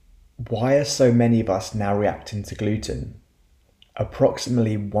Why are so many of us now reacting to gluten?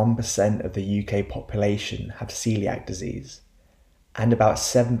 Approximately 1% of the UK population have celiac disease, and about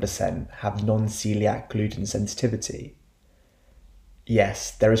 7% have non-celiac gluten sensitivity.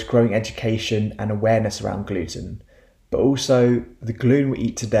 Yes, there is growing education and awareness around gluten, but also the gluten we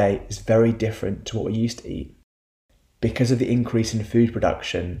eat today is very different to what we used to eat. Because of the increase in food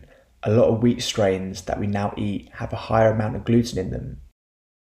production, a lot of wheat strains that we now eat have a higher amount of gluten in them.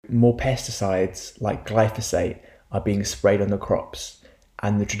 More pesticides like glyphosate are being sprayed on the crops,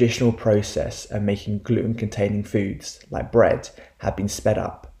 and the traditional process of making gluten-containing foods like bread have been sped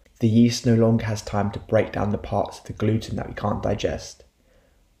up. The yeast no longer has time to break down the parts of the gluten that we can't digest.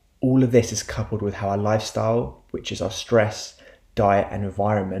 All of this is coupled with how our lifestyle, which is our stress, diet and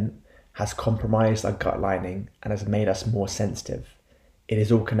environment, has compromised our gut lining and has made us more sensitive. It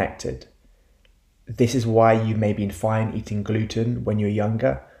is all connected. This is why you may be fine eating gluten when you're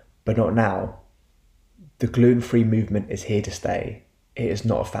younger, but not now. The gluten-free movement is here to stay. It is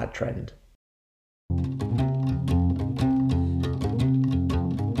not a fad trend.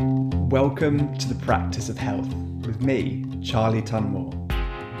 Welcome to the Practice of Health with me, Charlie Tunmore,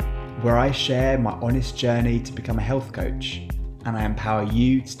 where I share my honest journey to become a health coach, and I empower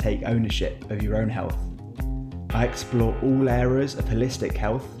you to take ownership of your own health. I explore all areas of holistic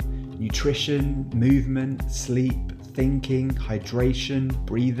health: nutrition, movement, sleep, thinking, hydration,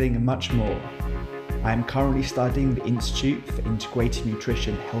 breathing, and much more. I am currently studying the Institute for Integrative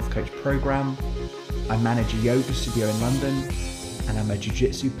Nutrition Health Coach program. I manage a yoga studio in London, and I'm a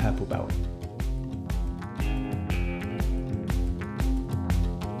Jiu-Jitsu purple belt.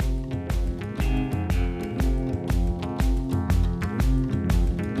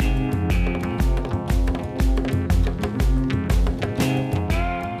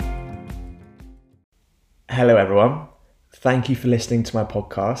 Hello everyone, thank you for listening to my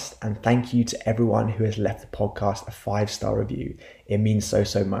podcast, and thank you to everyone who has left the podcast a 5-star review. It means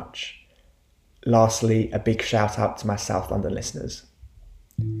so much. Lastly, a big shout out to my South London listeners.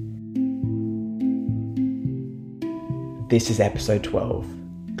 This is episode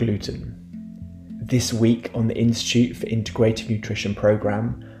 12, gluten. This week on the Institute for Integrative Nutrition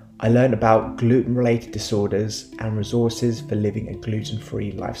program, I learned about gluten-related disorders and resources for living a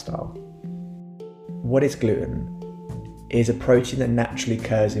gluten-free lifestyle. What is gluten? It is a protein that naturally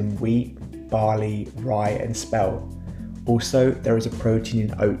occurs in wheat, barley, rye and spelt. Also, there is a protein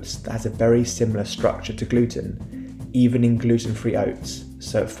in oats that has a very similar structure to gluten, even in gluten-free oats,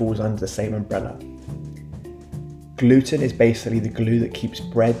 so it falls under the same umbrella. Gluten is basically the glue that keeps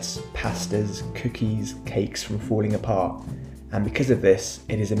breads, pastas, cookies, cakes from falling apart, and because of this,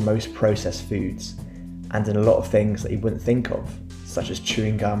 it is in most processed foods, and in a lot of things that you wouldn't think of, such as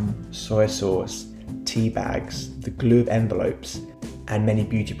chewing gum, soy sauce, tea bags, the glue of envelopes, and many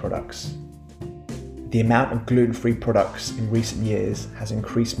beauty products. The amount of gluten-free products in recent years has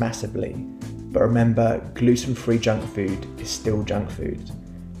increased massively, but remember, gluten-free junk food is still junk food.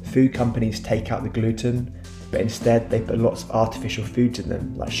 Food companies take out the gluten, but instead they put lots of artificial foods in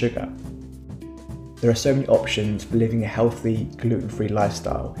them, like sugar. There are so many options for living a healthy, gluten-free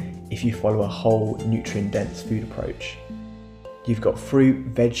lifestyle if you follow a whole, nutrient-dense food approach. You've got fruit,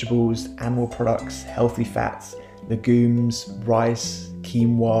 vegetables, animal products, healthy fats, legumes, rice,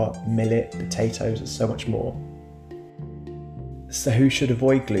 quinoa, millet, potatoes, and so much more. So who should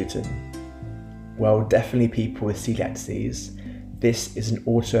avoid gluten? Well, definitely people with celiac disease. This is an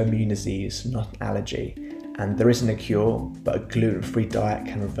autoimmune disease, not an allergy, and there isn't a cure, but a gluten-free diet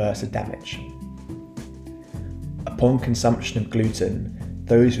can reverse the damage. Upon consumption of gluten,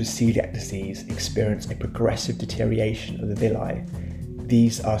 those with celiac disease experience a progressive deterioration of the villi.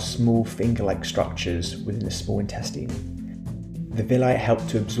 These are small finger-like structures within the small intestine. The villi help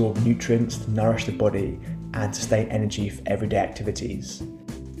to absorb nutrients to nourish the body and sustain energy for everyday activities.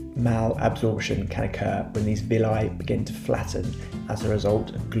 Malabsorption can occur when these villi begin to flatten as a result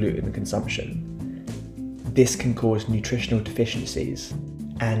of gluten consumption. This can cause nutritional deficiencies,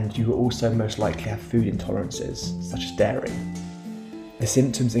 and you will also most likely have food intolerances, such as dairy. The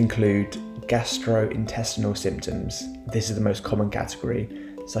symptoms include gastrointestinal symptoms. This is the most common category,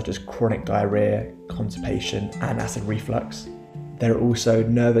 such as chronic diarrhea, constipation, and acid reflux. There are also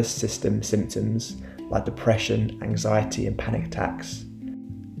nervous system symptoms like depression, anxiety, and panic attacks.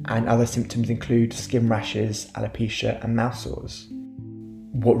 And other symptoms include skin rashes, alopecia, and mouth sores.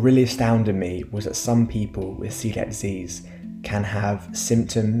 What really astounded me was that some people with celiac disease can have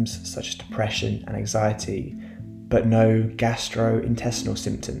symptoms such as depression and anxiety, but no gastrointestinal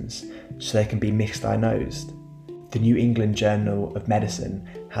symptoms, so they can be misdiagnosed. The New England Journal of Medicine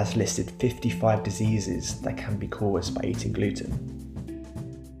has listed 55 diseases that can be caused by eating gluten.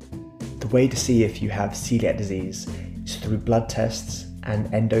 way to see if you have celiac disease is through blood tests and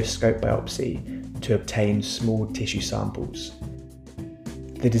endoscope biopsy to obtain small tissue samples.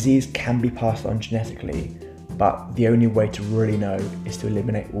 The disease can be passed on genetically, but the only way to really know is to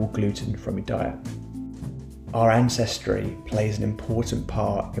eliminate all gluten from your diet. Our ancestry plays an important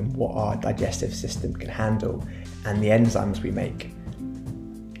part in what our digestive system can handle and the enzymes we make.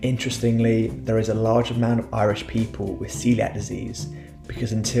 Interestingly, there is a large amount of Irish people with celiac disease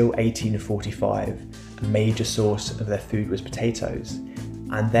because until 1845, a major source of their food was potatoes,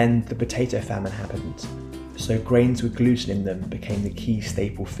 and then the potato famine happened. So grains with gluten in them became the key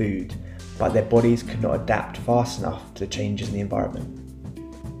staple food, but their bodies could not adapt fast enough to the changes in the environment.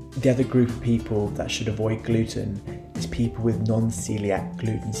 The other group of people that should avoid gluten is people with non-celiac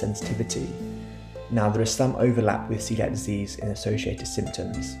gluten sensitivity. Now, there is some overlap with celiac disease in associated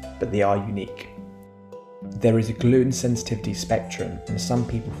symptoms, but they are unique. There is a gluten sensitivity spectrum, and some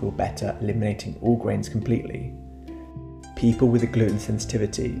people feel better eliminating all grains completely. People with a gluten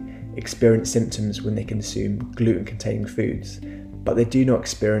sensitivity experience symptoms when they consume gluten-containing foods, but they do not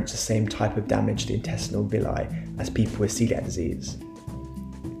experience the same type of damage to the intestinal villi as people with celiac disease.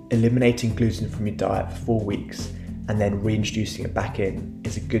 Eliminating gluten from your diet for 4 weeks and then reintroducing it back in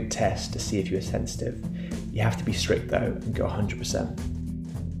is a good test to see if you are sensitive. You have to be strict though and go 100%.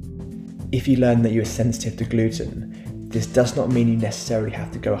 If you learn that you are sensitive to gluten, this does not mean you necessarily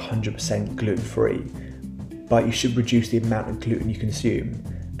have to go 100% gluten-free, but you should reduce the amount of gluten you consume,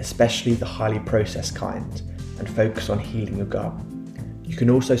 especially the highly processed kind, and focus on healing your gut. You can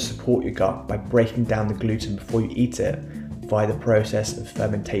also support your gut by breaking down the gluten before you eat it via the process of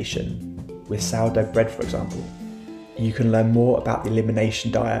fermentation, with sourdough bread for example. You can learn more about the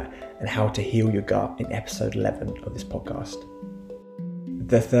elimination diet and how to heal your gut in episode 11 of this podcast.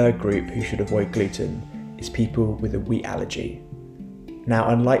 The third group who should avoid gluten is people with a wheat allergy. Now,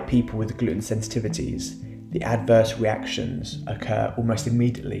 unlike people with gluten sensitivities, the adverse reactions occur almost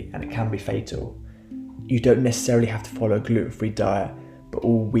immediately and it can be fatal. You don't necessarily have to follow a gluten-free diet, but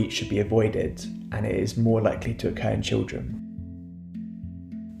all wheat should be avoided, and it is more likely to occur in children.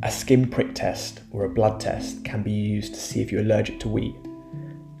 A skin prick test or a blood test can be used to see if you're allergic to wheat,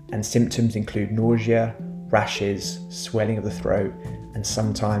 and symptoms include nausea, rashes, swelling of the throat, and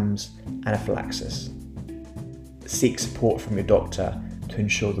sometimes anaphylaxis. Seek support from your doctor to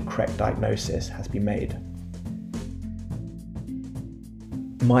ensure the correct diagnosis has been made.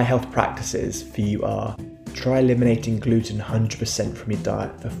 My health practices for you are: try eliminating gluten 100% from your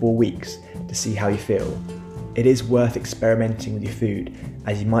diet for 4 weeks to see how you feel. It is worth experimenting with your food,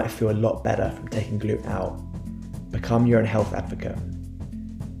 as you might feel a lot better from taking gluten out. Become your own health advocate.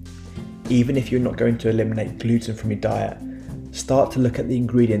 Even if you're not going to eliminate gluten from your diet, start to look at the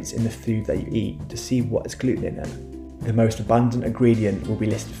ingredients in the food that you eat to see what has gluten in it. The most abundant ingredient will be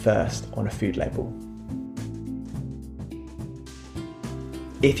listed first on a food label.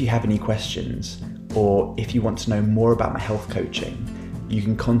 If you have any questions, or if you want to know more about my health coaching, you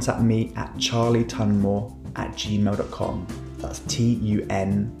can contact me at charlietunmore@gmail.com. That's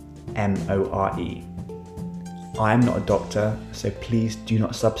TUNMORE. I am not a doctor, so please do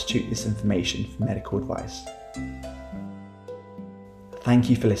not substitute this information for medical advice. Thank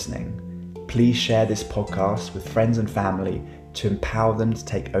you for listening. Please share this podcast with friends and family to empower them to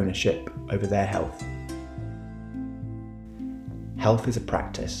take ownership over their health. Health is a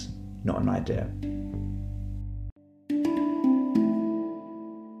practice, not an idea.